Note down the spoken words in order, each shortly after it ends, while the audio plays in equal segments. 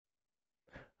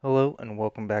Hello and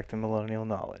welcome back to Millennial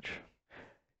Knowledge.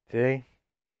 Today,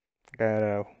 I got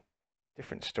a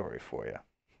different story for you.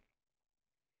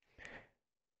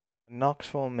 A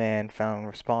Knoxville man found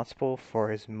responsible for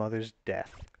his mother's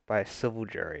death by a civil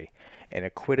jury and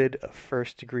acquitted of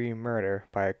first-degree murder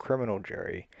by a criminal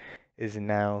jury is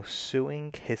now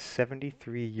suing his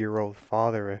 73-year-old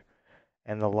father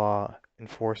and the law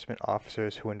enforcement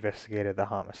officers who investigated the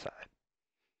homicide.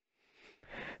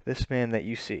 This man that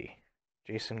you see,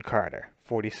 Jason Carter,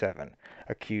 47,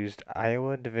 accused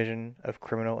Iowa Division of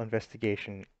Criminal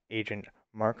Investigation agent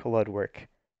Mark Ludwig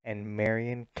and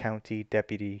Marion County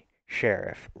Deputy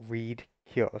Sheriff Reed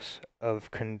Kios of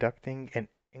conducting an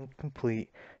incomplete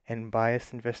and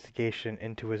biased investigation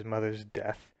into his mother's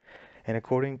death, and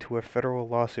according to a federal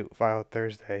lawsuit filed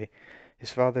Thursday,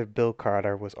 his father Bill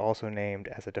Carter was also named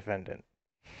as a defendant.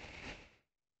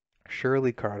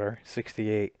 Shirley Carter,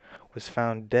 68, was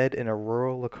found dead in a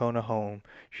rural Lacona home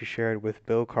she shared with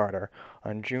Bill Carter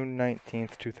on June 19,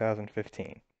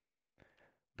 2015.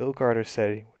 Bill Carter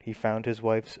said he found his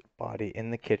wife's body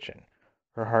in the kitchen,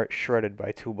 her heart shredded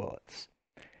by 2 bullets.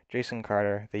 Jason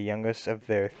Carter, the youngest of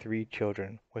their 3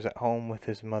 children, was at home with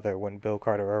his mother when Bill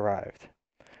Carter arrived.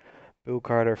 Bill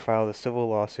Carter filed a civil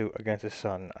lawsuit against his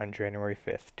son on January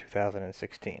 5,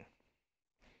 2016.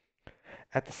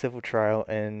 At the civil trial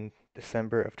in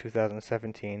December of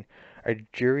 2017, a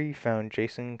jury found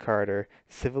Jason Carter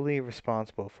civilly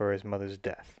responsible for his mother's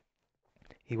death.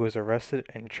 He was arrested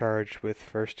and charged with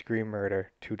first-degree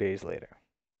murder 2 days later.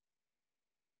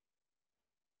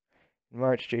 In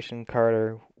March, Jason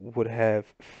Carter would have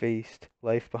faced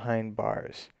life behind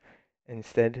bars.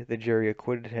 Instead, the jury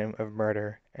acquitted him of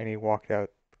murder and he walked out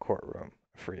the courtroom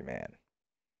a free man.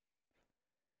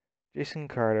 Jason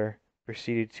Carter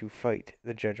proceeded to fight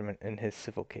the judgment in his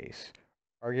civil case,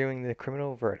 arguing the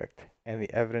criminal verdict and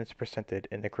the evidence presented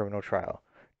in the criminal trial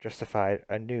justified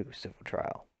a new civil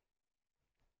trial.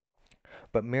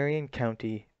 But Marion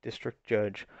County District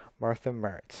Judge Martha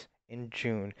Mertz in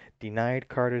June denied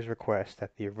Carter's request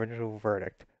that the original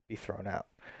verdict be thrown out,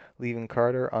 leaving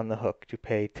Carter on the hook to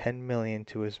pay $10 million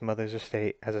to his mother's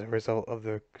estate as a result of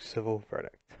the civil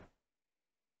verdict.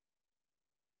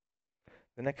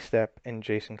 The next step in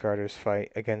Jason Carter's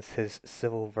fight against his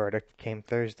civil verdict came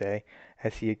Thursday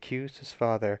as he accused his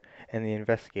father and the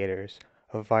investigators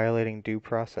of violating due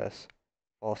process,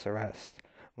 false arrest,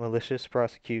 malicious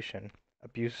prosecution,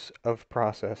 abuse of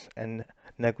process, and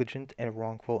negligent and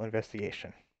wrongful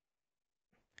investigation.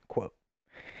 Quote,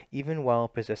 even while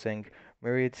possessing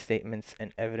myriad statements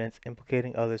and evidence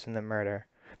implicating others in the murder,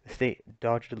 the state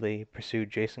doggedly pursued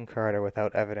Jason Carter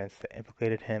without evidence that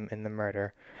implicated him in the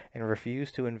murder and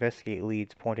refused to investigate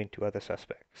leads pointing to other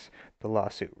suspects, the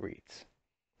lawsuit reads.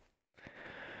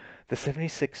 The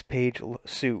 76-page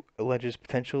suit alleges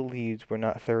potential leads were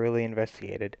not thoroughly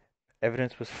investigated,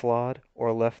 evidence was flawed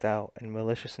or left out, and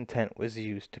malicious intent was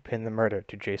used to pin the murder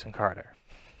to Jason Carter.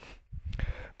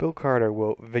 Bill Carter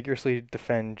will vigorously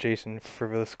defend Jason's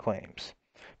frivolous claims,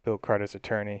 Bill Carter's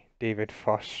attorney, David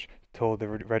Fosh, told the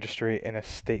registry in a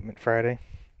statement Friday.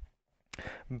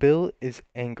 Bill is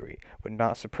angry but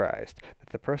not surprised that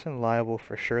the person liable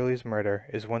for Shirley's murder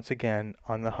is once again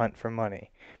on the hunt for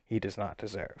money he does not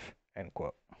deserve. End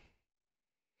quote.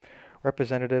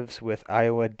 Representatives with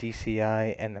Iowa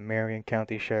DCI and the Marion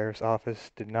County Sheriff's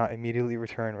Office did not immediately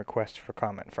return requests for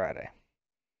comment Friday.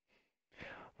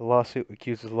 The lawsuit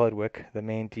accuses Ludwig, the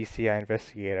main DCI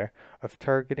investigator, of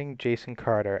targeting Jason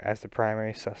Carter as the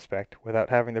primary suspect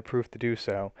without having the proof to do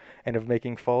so, and of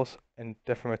making false and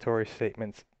defamatory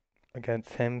statements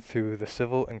against him through the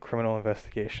civil and criminal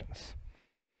investigations.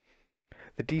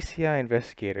 The DCI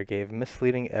investigator gave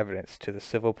misleading evidence to the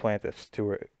civil plaintiffs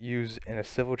to use in a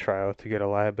civil trial to get a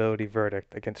liability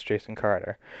verdict against Jason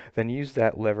Carter, then used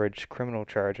that leverage criminal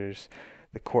charges.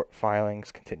 The court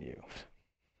filings continue.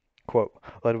 Quote,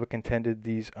 Ludwig intended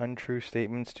these untrue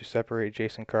statements to separate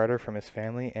Jason Carter from his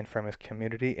family and from his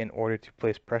community in order to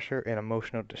place pressure and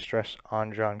emotional distress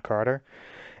on John Carter,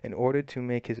 in order to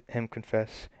make him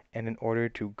confess, and in order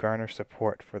to garner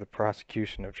support for the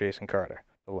prosecution of Jason Carter,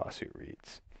 the lawsuit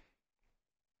reads.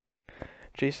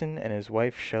 Jason and his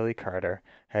wife Shelley Carter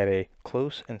had a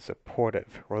close and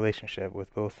supportive relationship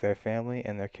with both their family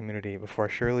and their community before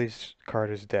Shirley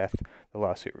Carter's death, the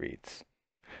lawsuit reads.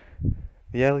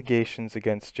 The allegations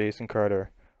against Jason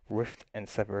Carter rift and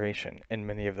separation in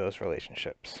many of those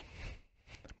relationships.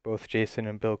 Both Jason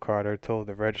and Bill Carter told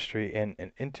the registry in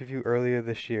an interview earlier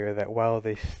this year that while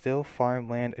they still farm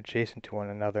land adjacent to one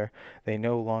another, they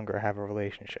no longer have a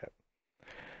relationship.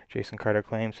 Jason Carter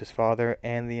claims his father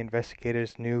and the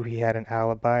investigators knew he had an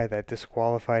alibi that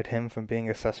disqualified him from being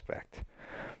a suspect.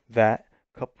 That,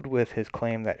 coupled with his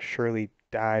claim that Shirley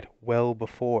died well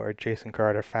before Jason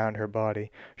Carter found her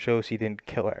body, shows he didn't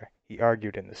kill her, he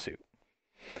argued in the suit.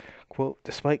 Quote,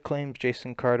 despite claims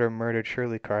Jason Carter murdered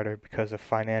Shirley Carter because of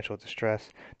financial distress,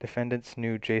 defendants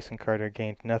knew Jason Carter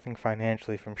gained nothing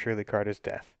financially from Shirley Carter's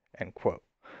death, end quote.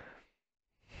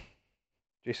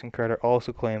 Jason Carter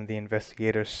also claimed the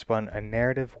investigators spun a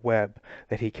narrative web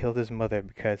that he killed his mother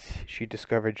because she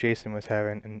discovered Jason was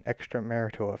having an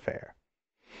extramarital affair.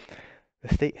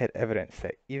 The state had evidence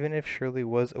that even if Shirley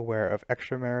was aware of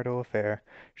extramarital affair,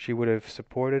 she would have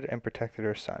supported and protected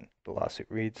her son, the lawsuit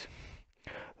reads.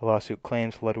 The lawsuit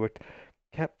claims Ludwig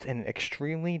kept an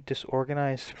extremely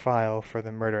disorganized file for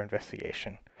the murder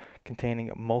investigation,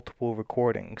 containing multiple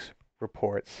recordings,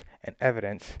 reports, and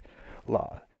evidence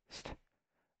lost,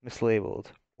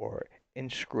 mislabeled, or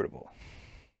inscrutable.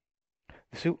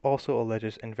 The suit also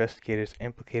alleges investigators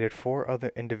implicated 4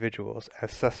 other individuals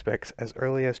as suspects as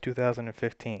early as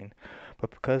 2015,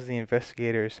 but because the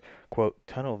investigators' quote,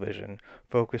 tunnel vision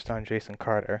focused on Jason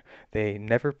Carter, they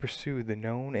never pursued the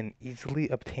known and easily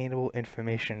obtainable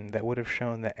information that would have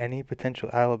shown that any potential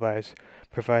alibis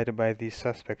provided by these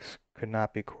suspects could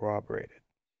not be corroborated.